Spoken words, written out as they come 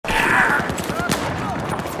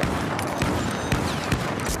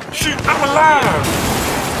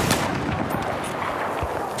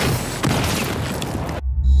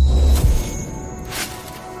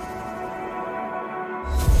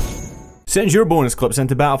Send your bonus clips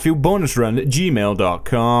into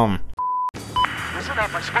battlefieldbonusrun@gmail.com. Listen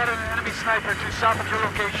up, I spotted an enemy sniper to south of your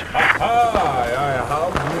location. I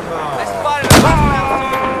have you now. I spotted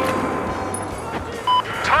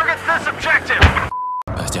a target this objective.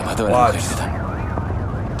 Has llamado a la mujer de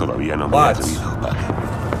Dan. Todavía no me he atrevido, vale.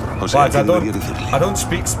 O sea, Lads, ¿qué debería decirle? I don't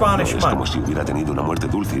speak Spanish, No, es man. como si hubiera tenido una muerte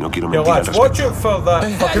dulce y no quiero Yo, mentir al lads, watch respecto. out for that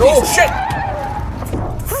fucking. Oh shit!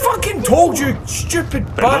 Fucking told you, stupid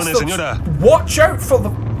Perdone, bastards. señora. Watch out for the.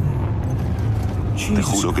 Te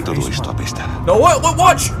juro que todo esto apesta. No,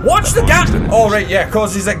 watch the guy. Oh right, yeah,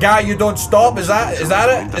 cause he's a guy you don't stop. Is that it?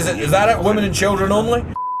 Is that it? Women and children only.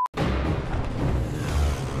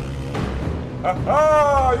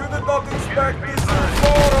 Aha! You did not expect me to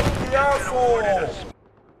fall of the asshole. No.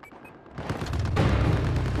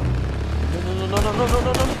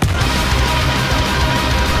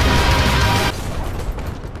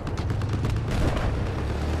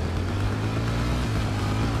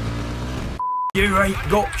 You ain't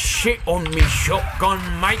got shit on me shotgun,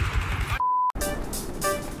 mate.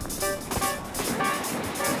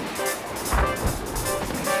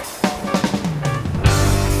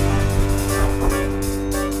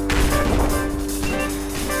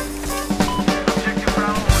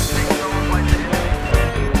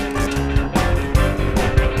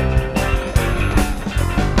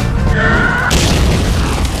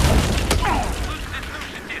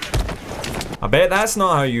 I bet that's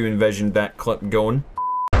not how you envisioned that clip going.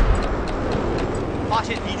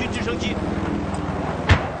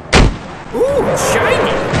 Ooh,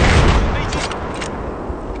 shiny!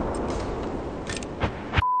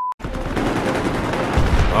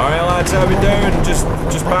 Alright lads, how we doing? Just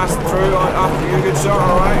pass through after you, good sir,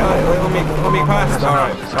 alright? Let me pass.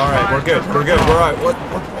 Alright, we're good, we're out. What?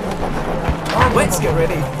 Oh, let's get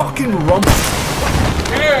ready. Fucking rumble.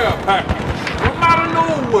 Yeah, package. From out of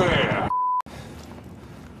nowhere.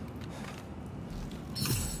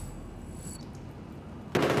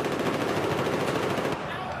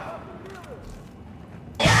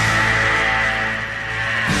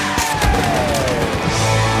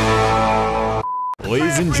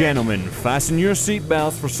 Ladies and gentlemen, fasten your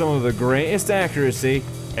seatbelts for some of the greatest accuracy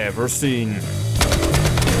ever seen.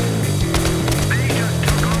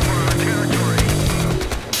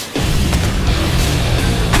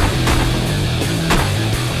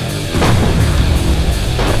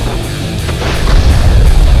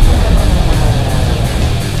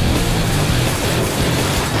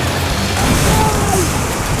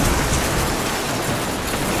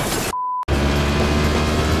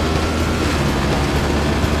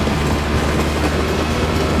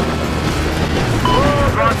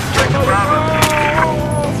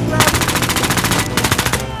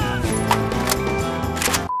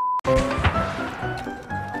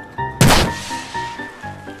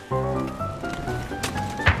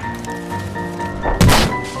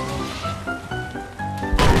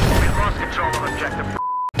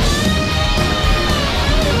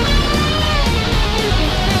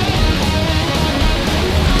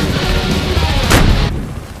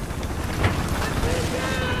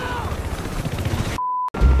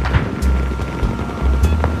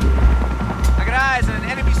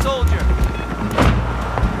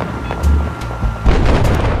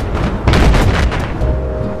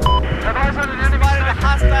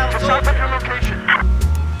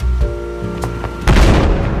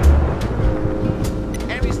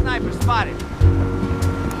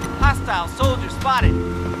 Hostile soldier spotted.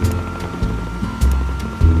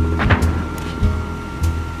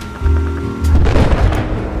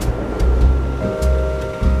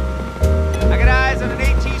 I got eyes on an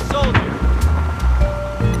AT soldier.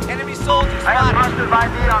 Enemy soldier spotted. I have positive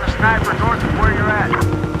ID on a sniper north of where you're at.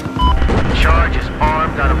 Charge is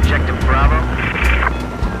armed on objective Bravo.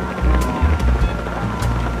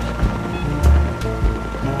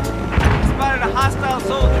 Spotted a hostile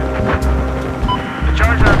soldier. The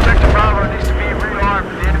charge on objective Bravo needs to be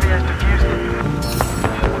rearmed. The enemy has defused it.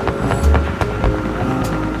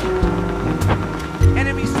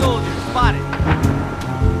 Enemy soldier spotted.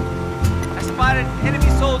 I spotted an enemy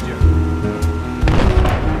soldier.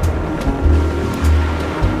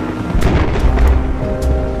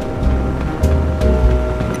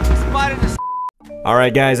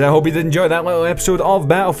 Alright guys, I hope you did enjoy that little episode of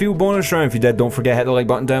Battlefield Bonus Round. If you did, don't forget to hit the like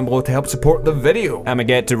button down below to help support the video. I'm gonna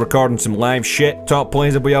get to recording some live shit. Top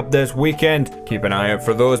plays will be up this weekend. Keep an eye out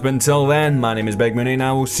for those, but until then, my name is Big Mooney and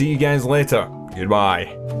I will see you guys later.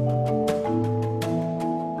 Goodbye.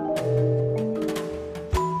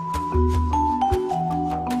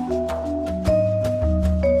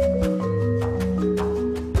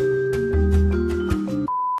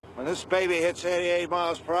 this baby hits 88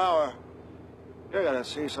 miles per hour, you're gonna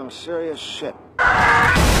see some serious shit.